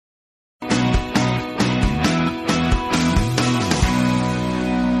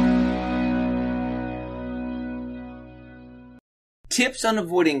Tips on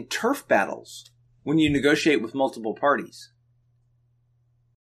avoiding turf battles when you negotiate with multiple parties.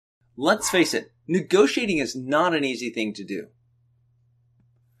 Let's face it, negotiating is not an easy thing to do.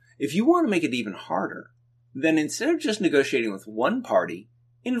 If you want to make it even harder, then instead of just negotiating with one party,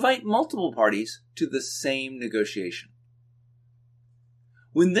 invite multiple parties to the same negotiation.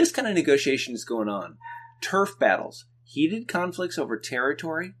 When this kind of negotiation is going on, turf battles, heated conflicts over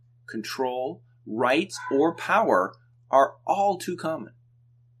territory, control, rights, or power are all too common.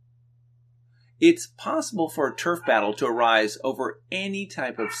 It's possible for a turf battle to arise over any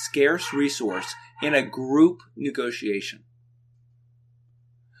type of scarce resource in a group negotiation.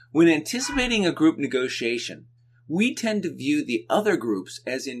 When anticipating a group negotiation, we tend to view the other groups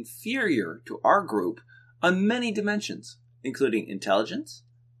as inferior to our group on many dimensions, including intelligence,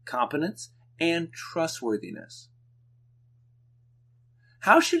 competence, and trustworthiness.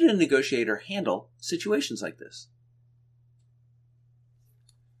 How should a negotiator handle situations like this?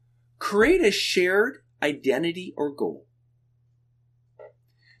 Create a shared identity or goal.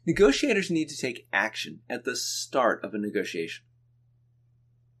 Negotiators need to take action at the start of a negotiation.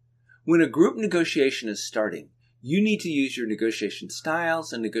 When a group negotiation is starting, you need to use your negotiation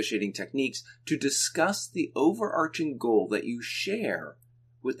styles and negotiating techniques to discuss the overarching goal that you share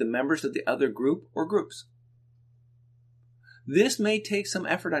with the members of the other group or groups. This may take some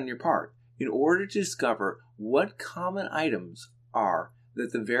effort on your part in order to discover what common items are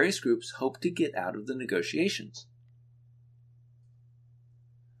that the various groups hope to get out of the negotiations.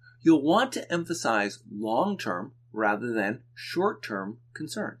 You'll want to emphasize long-term rather than short-term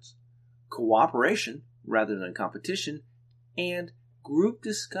concerns, cooperation rather than competition, and group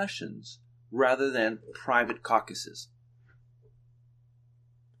discussions rather than private caucuses.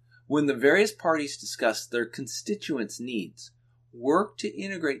 When the various parties discuss their constituents' needs, work to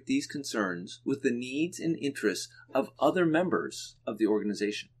integrate these concerns with the needs and interests of other members of the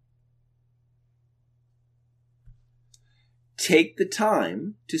organization. Take the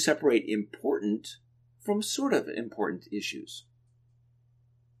time to separate important from sort of important issues.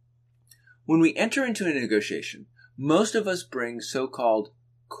 When we enter into a negotiation, most of us bring so-called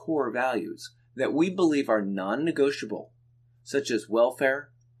core values that we believe are non-negotiable, such as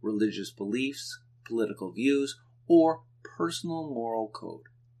welfare, religious beliefs, political views, or personal moral code.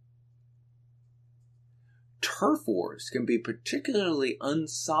 Turf wars can be particularly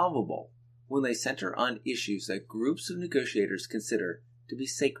unsolvable when they center on issues that groups of negotiators consider to be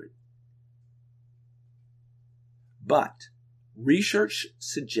sacred. But research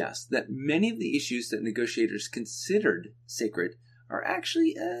suggests that many of the issues that negotiators considered sacred are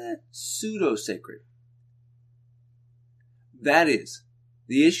actually pseudo-sacred. That is,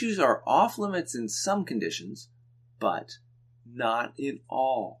 the issues are off limits in some conditions, but not in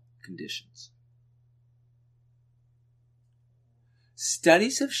all conditions.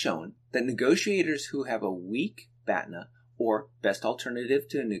 Studies have shown that negotiators who have a weak BATNA, or best alternative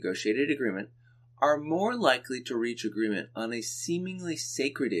to a negotiated agreement, are more likely to reach agreement on a seemingly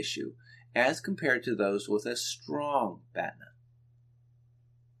sacred issue as compared to those with a strong BATNA.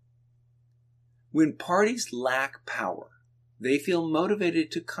 When parties lack power, they feel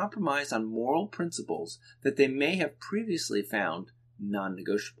motivated to compromise on moral principles that they may have previously found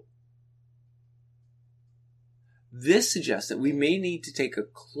non-negotiable. This suggests that we may need to take a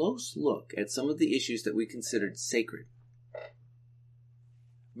close look at some of the issues that we considered sacred.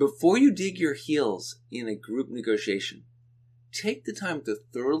 Before you dig your heels in a group negotiation, take the time to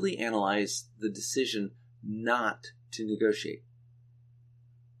thoroughly analyze the decision not to negotiate.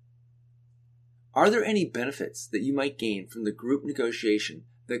 Are there any benefits that you might gain from the group negotiation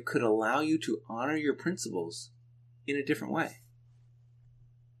that could allow you to honor your principles in a different way?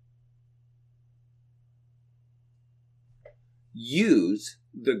 Use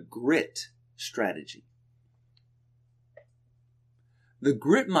the GRIT strategy. The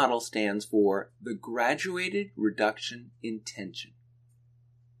GRIT model stands for the Graduated Reduction in Tension.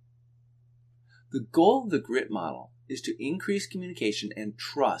 The goal of the GRIT model is to increase communication and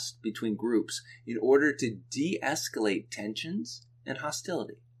trust between groups in order to de-escalate tensions and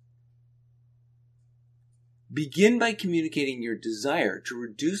hostility. Begin by communicating your desire to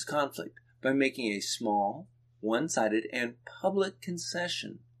reduce conflict by making a small, one-sided, and public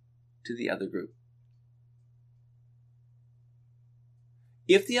concession to the other group.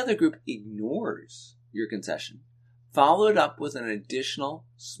 If the other group ignores your concession, follow it up with an additional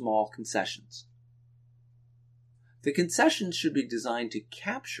small concessions. The concessions should be designed to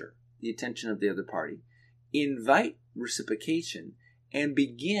capture the attention of the other party, invite reciprocation, and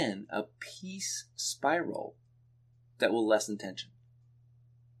begin a peace spiral that will lessen tension.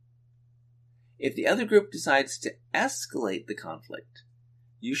 If the other group decides to escalate the conflict,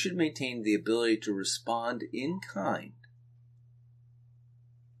 you should maintain the ability to respond in kind.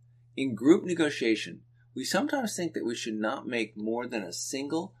 In group negotiation, we sometimes think that we should not make more than a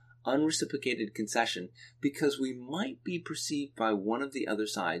single unreciprocated concession because we might be perceived by one of the other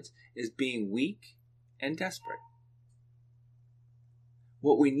sides as being weak and desperate.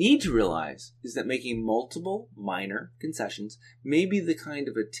 What we need to realize is that making multiple minor concessions may be the kind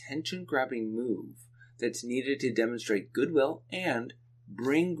of attention-grabbing move that's needed to demonstrate goodwill and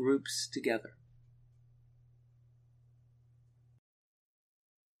bring groups together.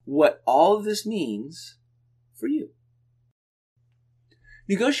 What all of this means for you.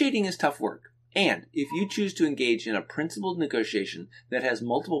 Negotiating is tough work, and if you choose to engage in a principled negotiation that has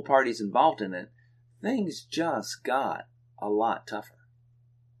multiple parties involved in it, things just got a lot tougher.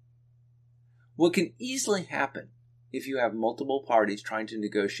 What can easily happen if you have multiple parties trying to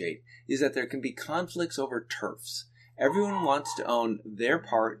negotiate is that there can be conflicts over turfs. Everyone wants to own their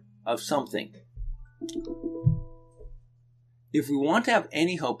part of something. If we want to have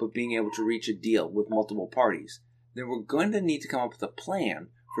any hope of being able to reach a deal with multiple parties, then we're going to need to come up with a plan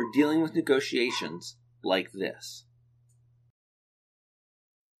for dealing with negotiations like this.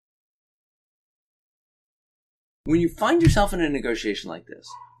 When you find yourself in a negotiation like this,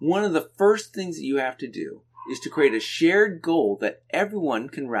 one of the first things that you have to do is to create a shared goal that everyone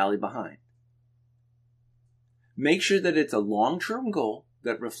can rally behind. Make sure that it's a long-term goal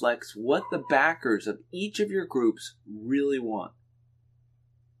that reflects what the backers of each of your groups really want.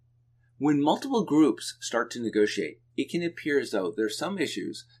 When multiple groups start to negotiate, it can appear as though there are some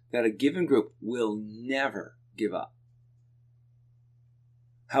issues that a given group will never give up.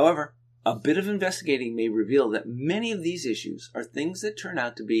 However, a bit of investigating may reveal that many of these issues are things that turn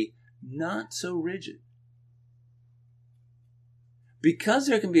out to be not so rigid. Because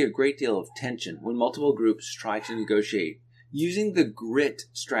there can be a great deal of tension when multiple groups try to negotiate, using the grit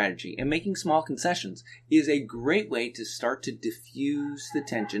strategy and making small concessions is a great way to start to diffuse the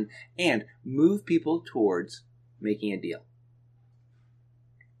tension and move people towards making a deal.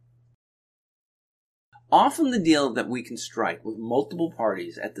 Often the deal that we can strike with multiple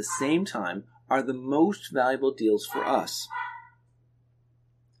parties at the same time are the most valuable deals for us.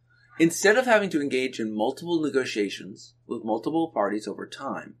 Instead of having to engage in multiple negotiations with multiple parties over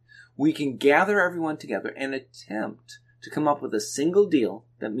time, we can gather everyone together and attempt to come up with a single deal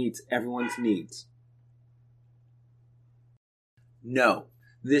that meets everyone's needs. No,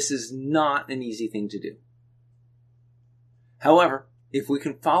 this is not an easy thing to do. However, if we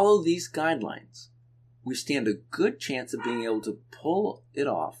can follow these guidelines, we stand a good chance of being able to pull it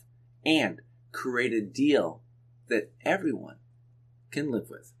off and create a deal that everyone can live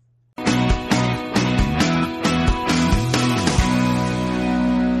with.